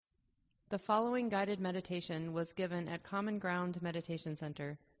The following guided meditation was given at Common Ground Meditation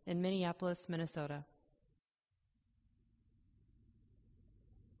Center in Minneapolis, Minnesota.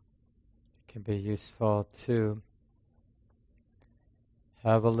 It can be useful to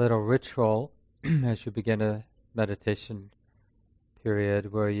have a little ritual as you begin a meditation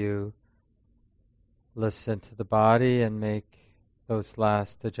period where you listen to the body and make those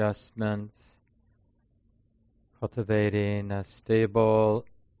last adjustments, cultivating a stable,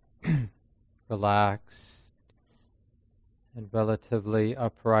 relaxed, and relatively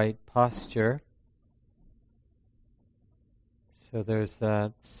upright posture. So there's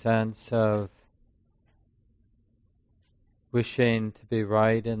that sense of wishing to be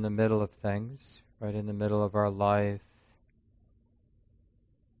right in the middle of things, right in the middle of our life.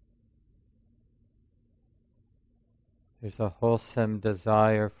 There's a wholesome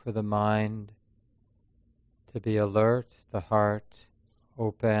desire for the mind to be alert, the heart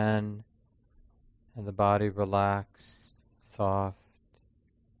open, and the body relaxed, soft.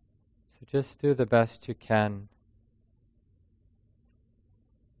 So just do the best you can.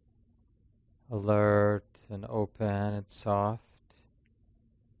 Alert and open and soft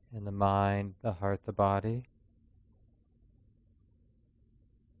in the mind, the heart, the body.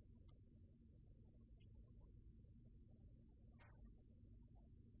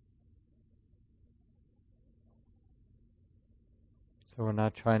 So we're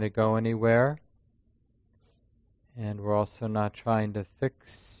not trying to go anywhere, and we're also not trying to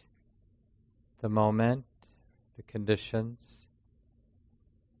fix the moment, the conditions.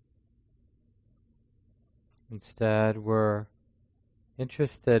 Instead, we're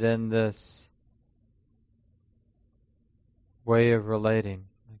interested in this way of relating,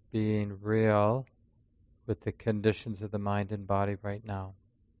 like being real with the conditions of the mind and body right now.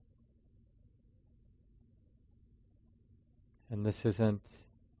 And this isn't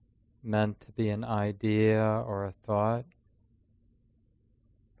meant to be an idea or a thought,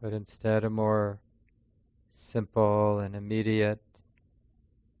 but instead a more simple and immediate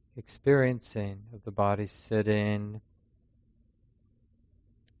experiencing of the body sitting,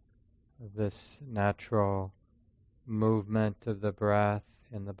 of this natural movement of the breath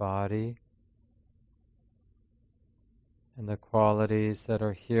in the body, and the qualities that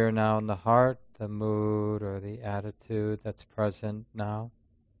are here now in the heart, the mood or the attitude that's present now.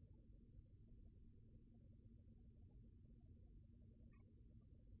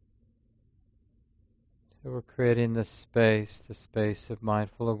 So we're creating this space, the space of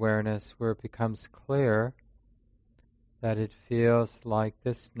mindful awareness, where it becomes clear that it feels like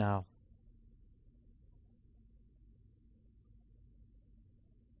this now.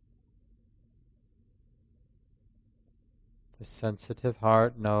 The sensitive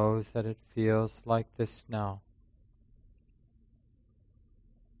heart knows that it feels like this now.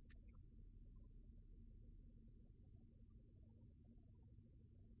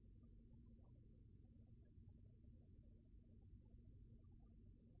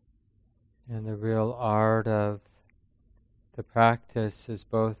 And the real art of the practice is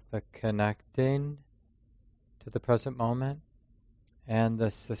both the connecting to the present moment and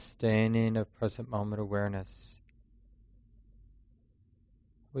the sustaining of present moment awareness.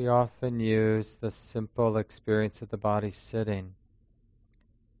 We often use the simple experience of the body sitting.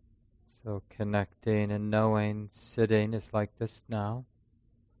 So connecting and knowing sitting is like this now.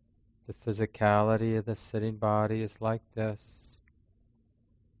 The physicality of the sitting body is like this.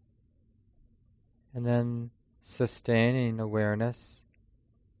 And then sustaining awareness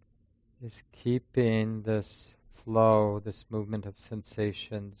is keeping this flow, this movement of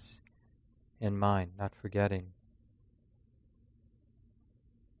sensations in mind, not forgetting.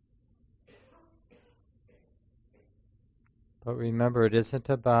 But remember, it isn't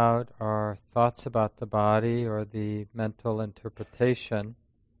about our thoughts about the body or the mental interpretation.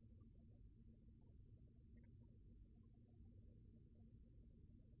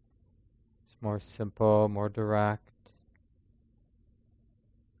 It's more simple, more direct.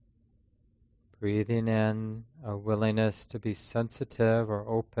 Breathing in a willingness to be sensitive or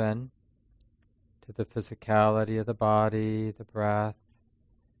open to the physicality of the body, the breath.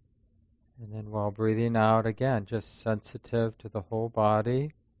 And then while breathing out, again, just sensitive to the whole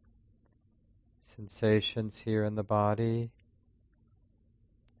body, sensations here in the body.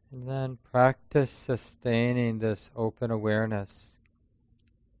 And then practice sustaining this open awareness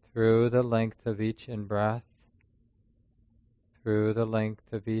through the length of each in-breath, through the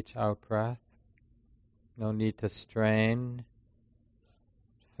length of each out-breath. No need to strain.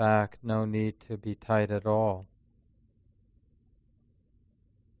 In fact, no need to be tight at all.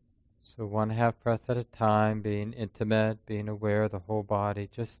 So 1/2 breath at a time, being intimate, being aware of the whole body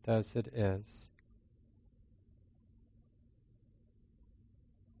just as it is.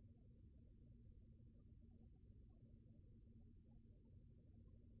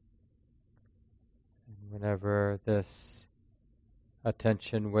 And whenever this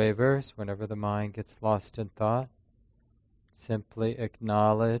attention wavers, whenever the mind gets lost in thought, simply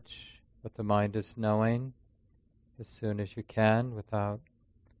acknowledge what the mind is knowing as soon as you can without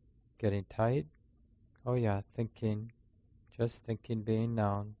getting tight. Oh yeah, thinking, just thinking being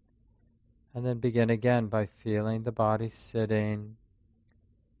known. And then begin again by feeling the body sitting,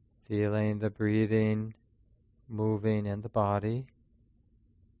 feeling the breathing moving in the body.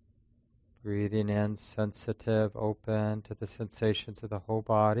 Breathing in, sensitive, open to the sensations of the whole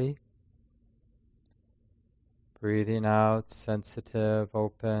body. Breathing out, sensitive,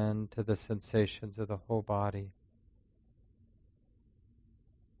 open to the sensations of the whole body.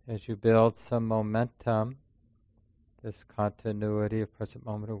 As you build some momentum, this continuity of present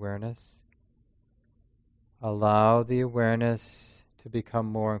moment awareness, allow the awareness to become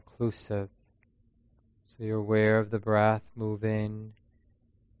more inclusive. So you're aware of the breath moving,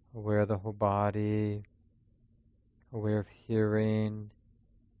 aware of the whole body, aware of hearing,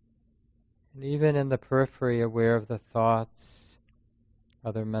 and even in the periphery, aware of the thoughts,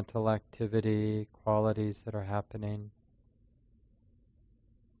 other mental activity, qualities that are happening.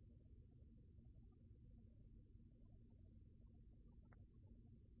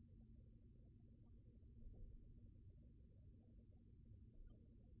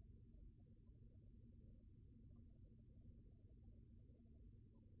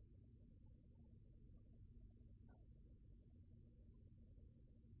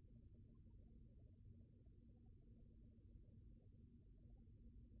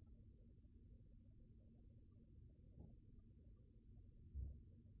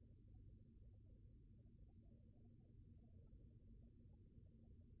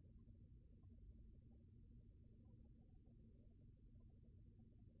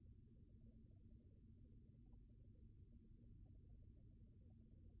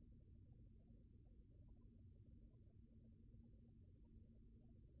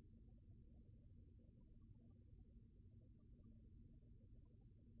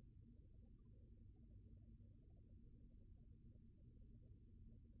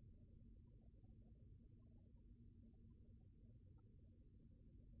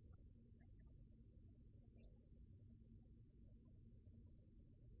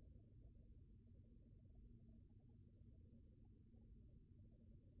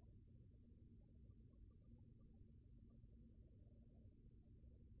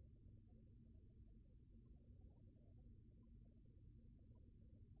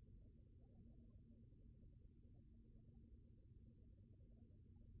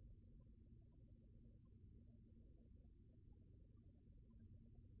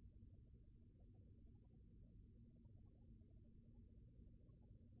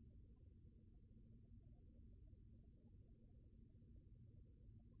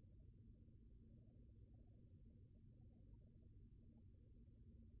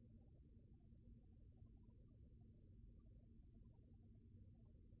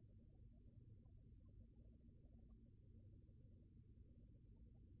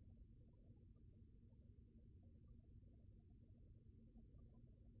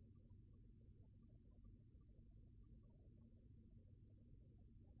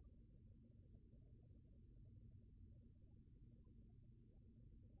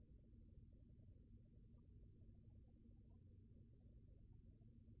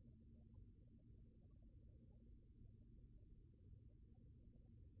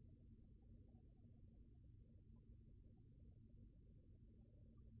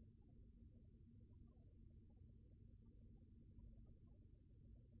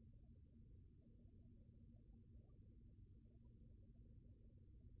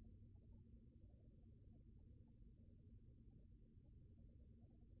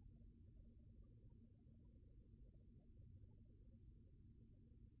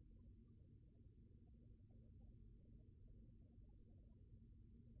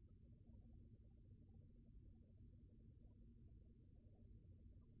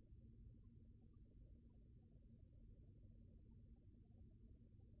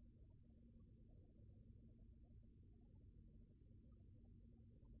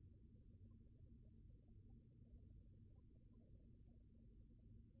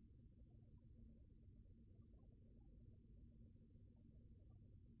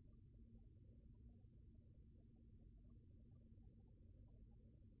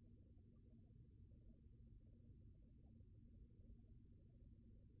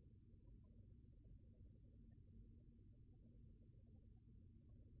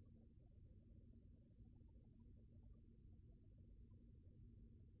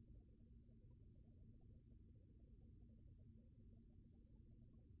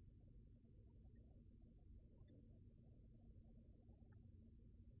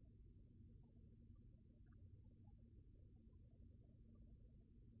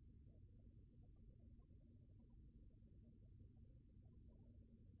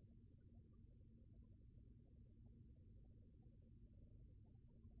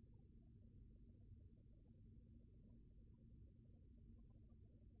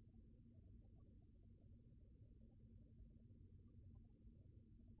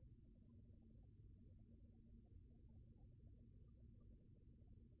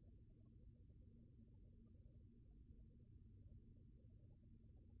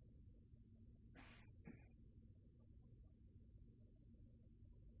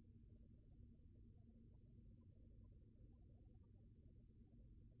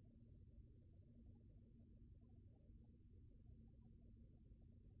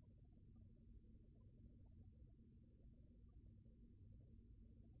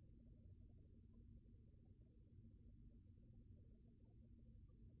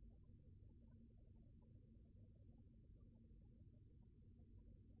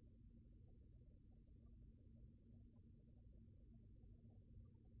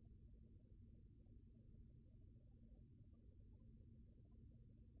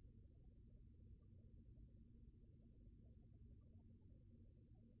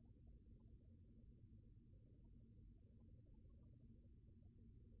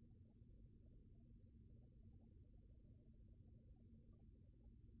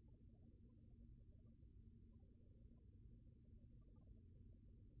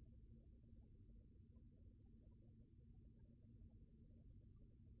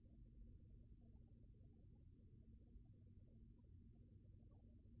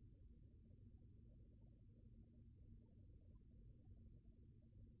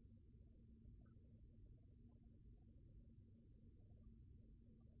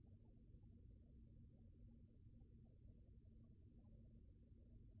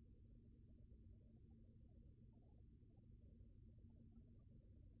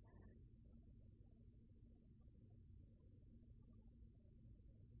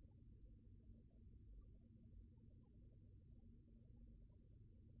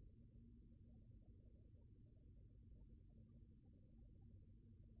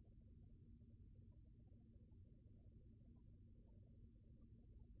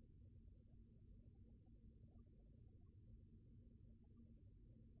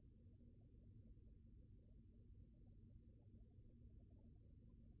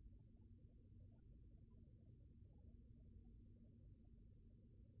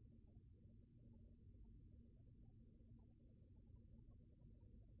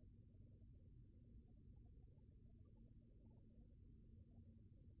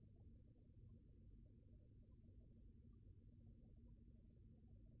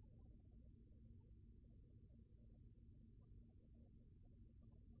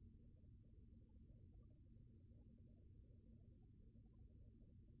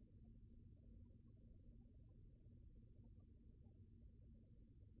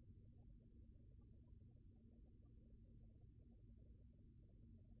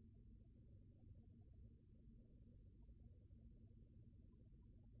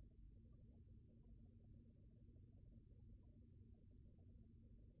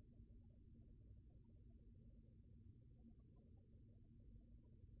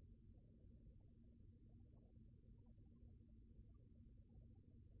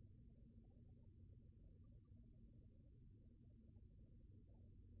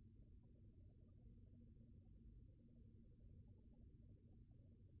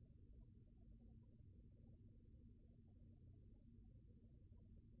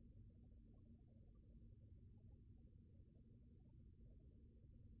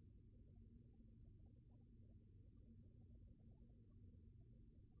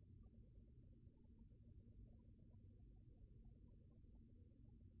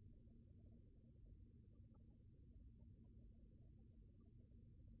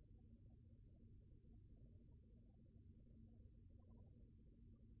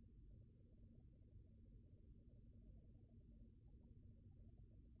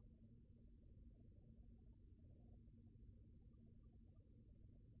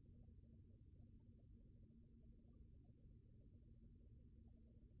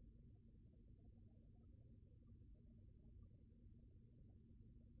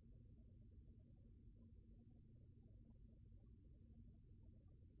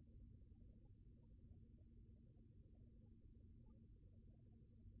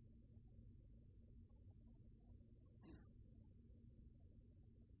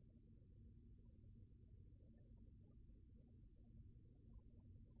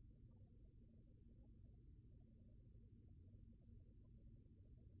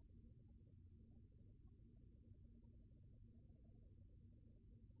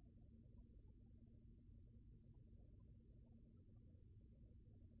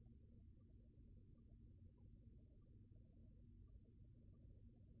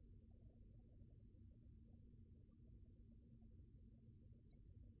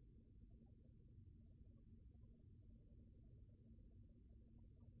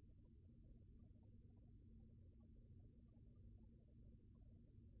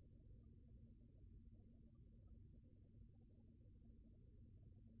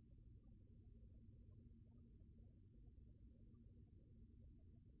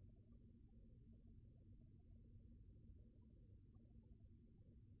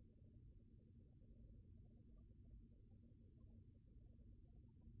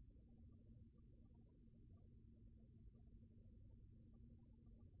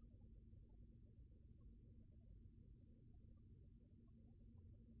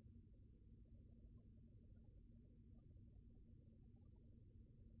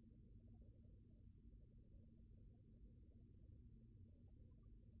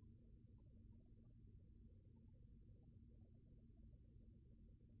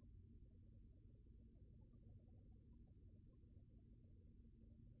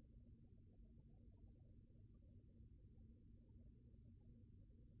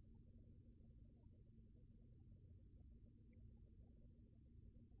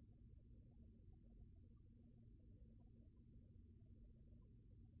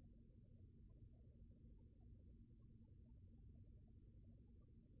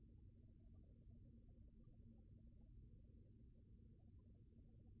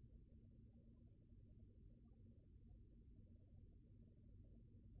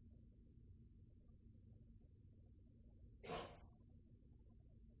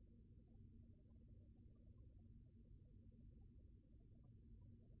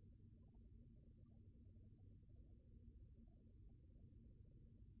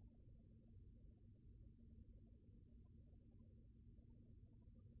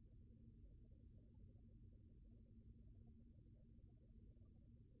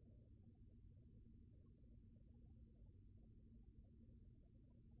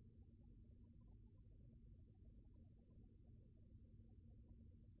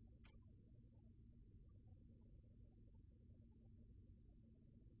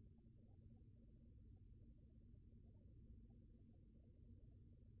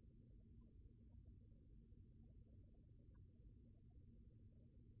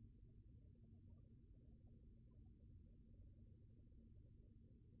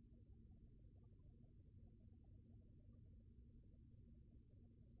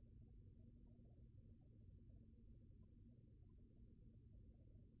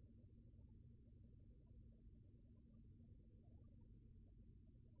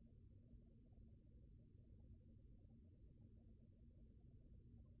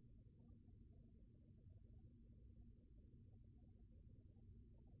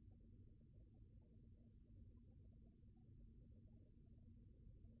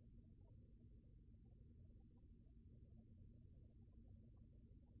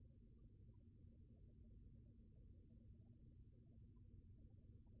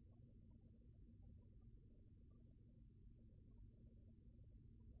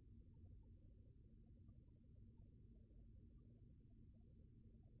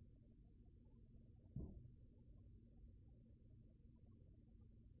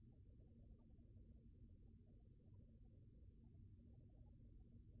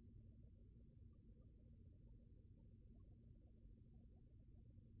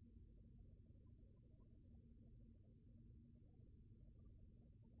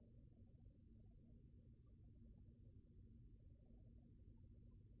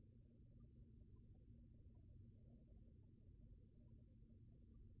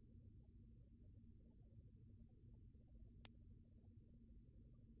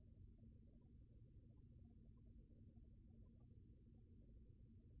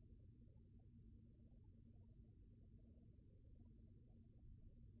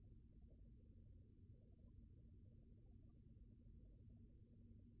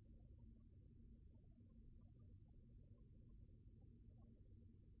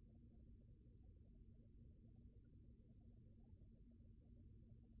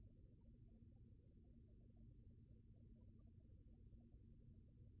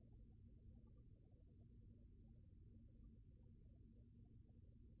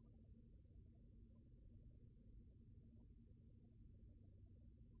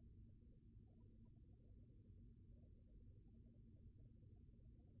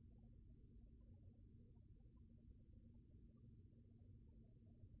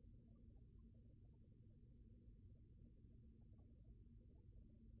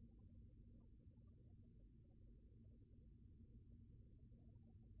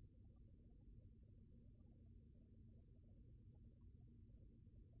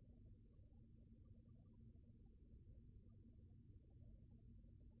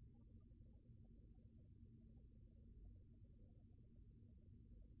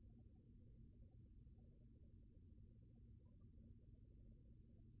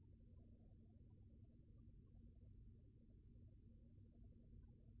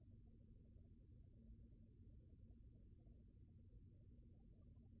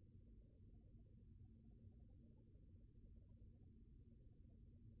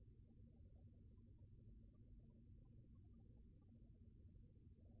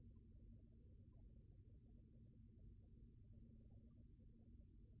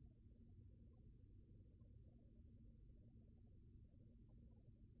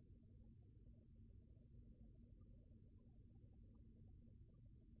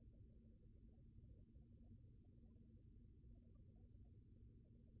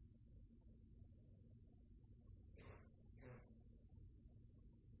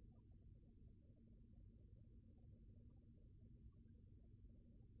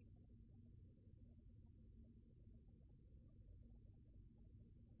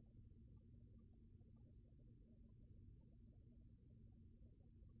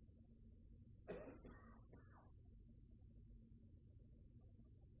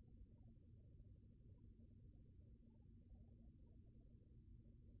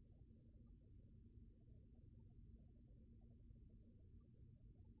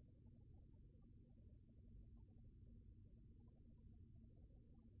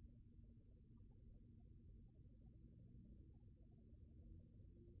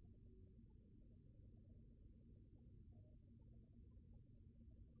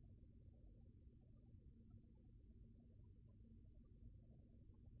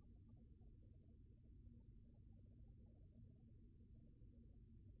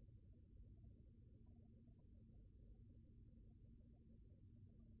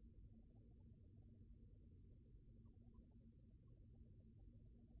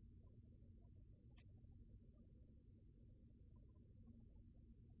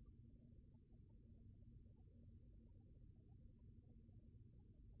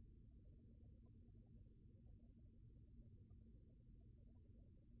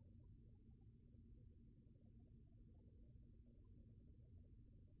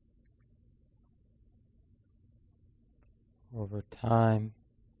 over time,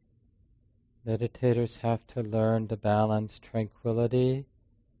 meditators have to learn to balance tranquility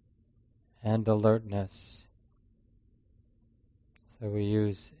and alertness. So we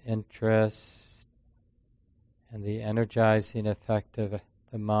use interest and the energizing effect of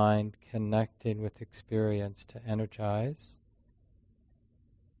the mind connecting with experience to energize.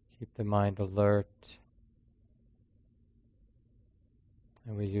 Keep the mind alert.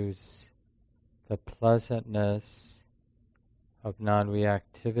 And we use the pleasantness of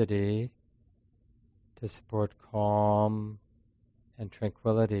non-reactivity to support calm and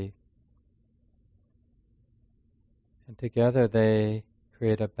tranquility. And together they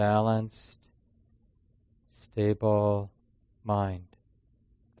create a balanced, stable mind,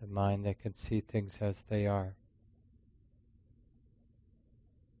 the mind that can see things as they are.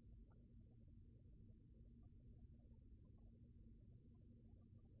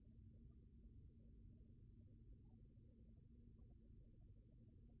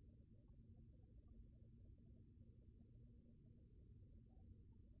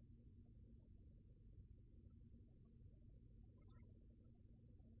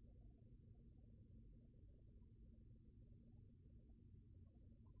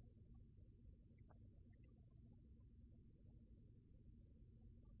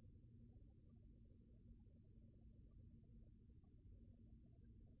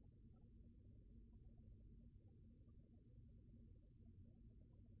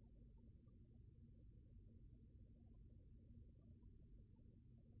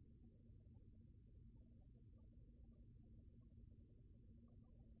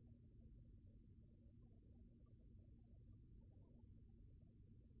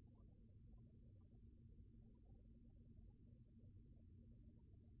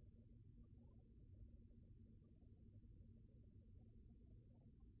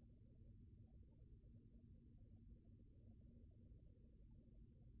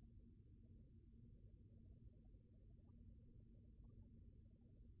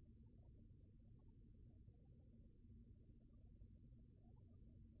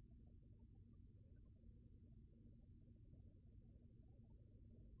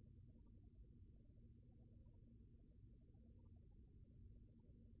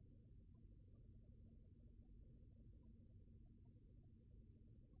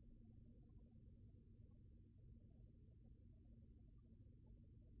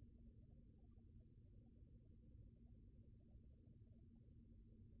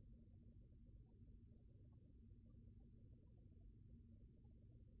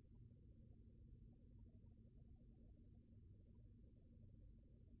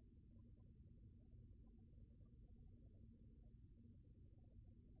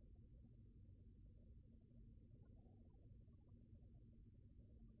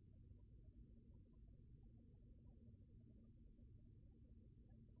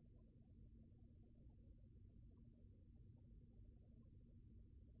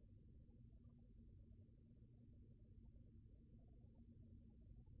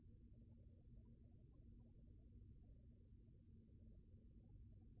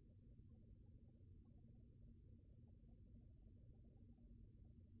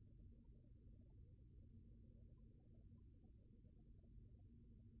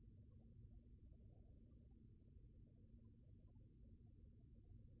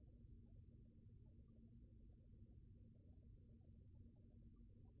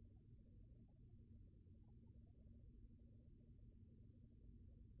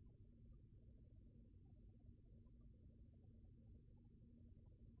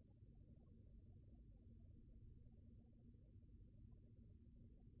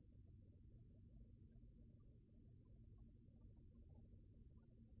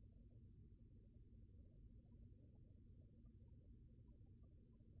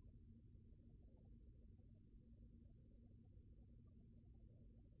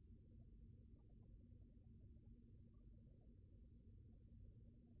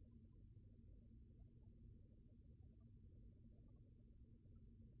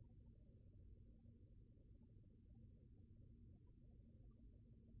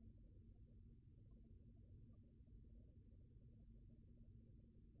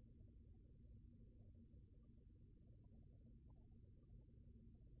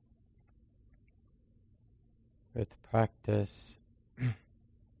 With practice,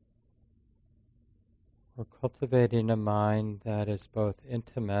 we're cultivating a mind that is both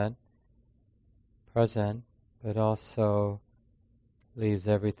intimate, present, but also leaves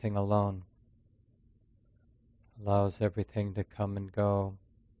everything alone, allows everything to come and go,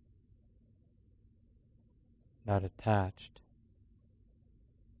 not attached.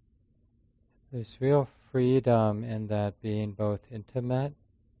 There's real freedom in that being both intimate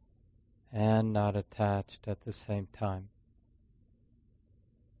and not attached at the same time.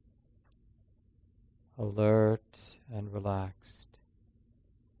 Alert and relaxed.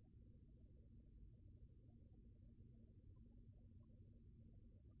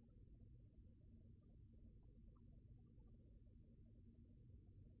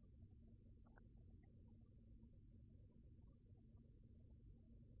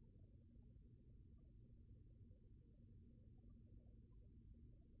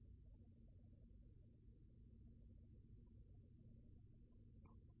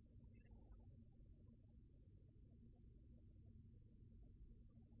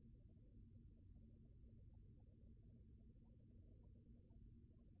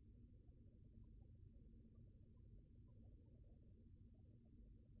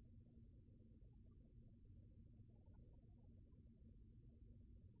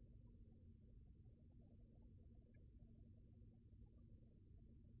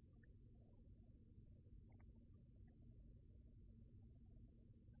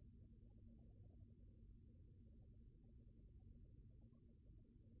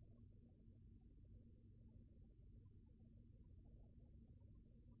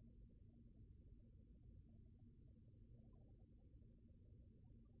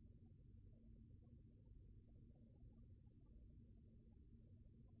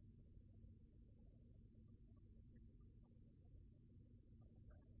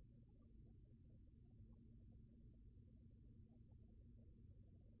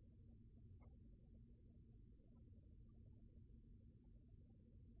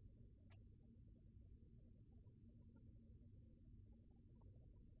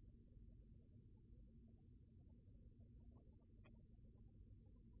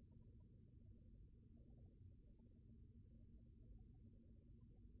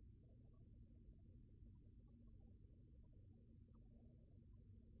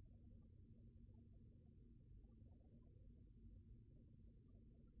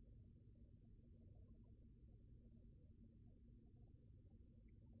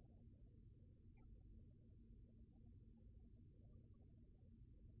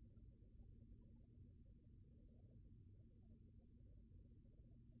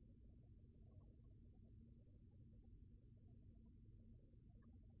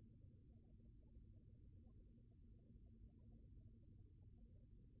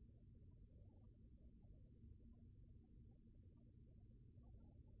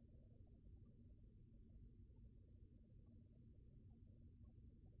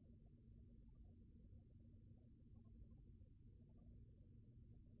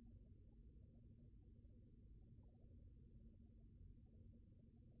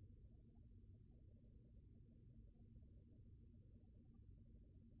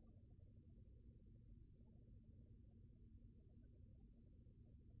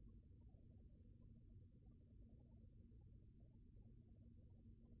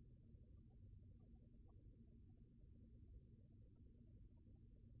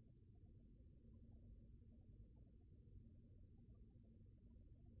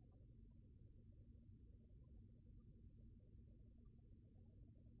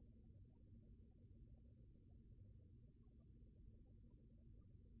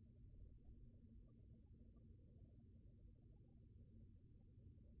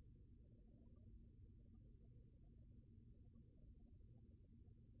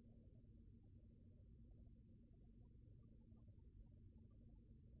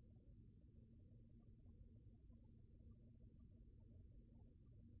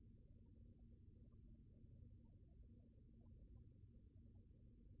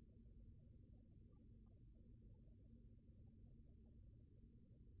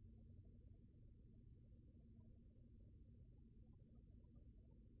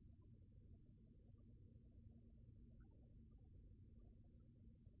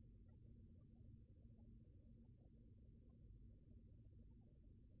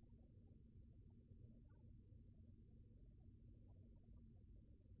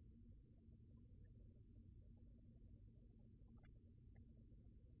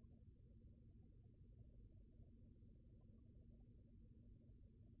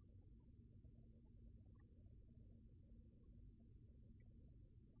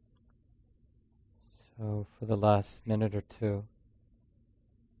 So for the last minute or two,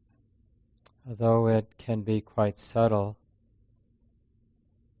 although it can be quite subtle,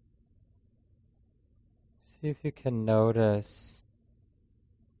 see if you can notice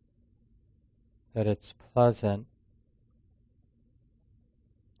that it's pleasant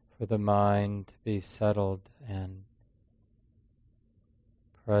for the mind to be settled and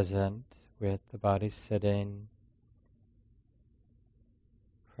present with the body sitting,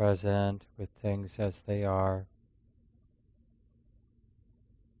 present with things as they are.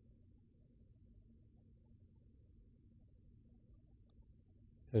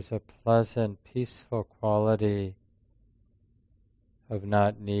 There's a pleasant, peaceful quality of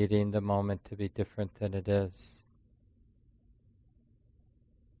not needing the moment to be different than it is.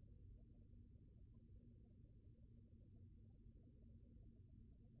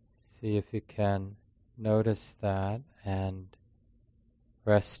 See if you can notice that and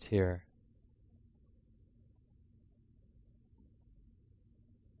rest here.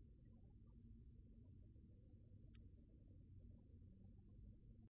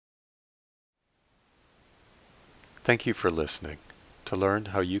 Thank you for listening. To learn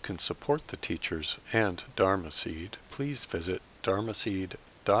how you can support the teachers and Dharma Seed, please visit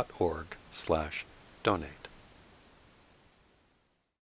dharmaseed.org/donate.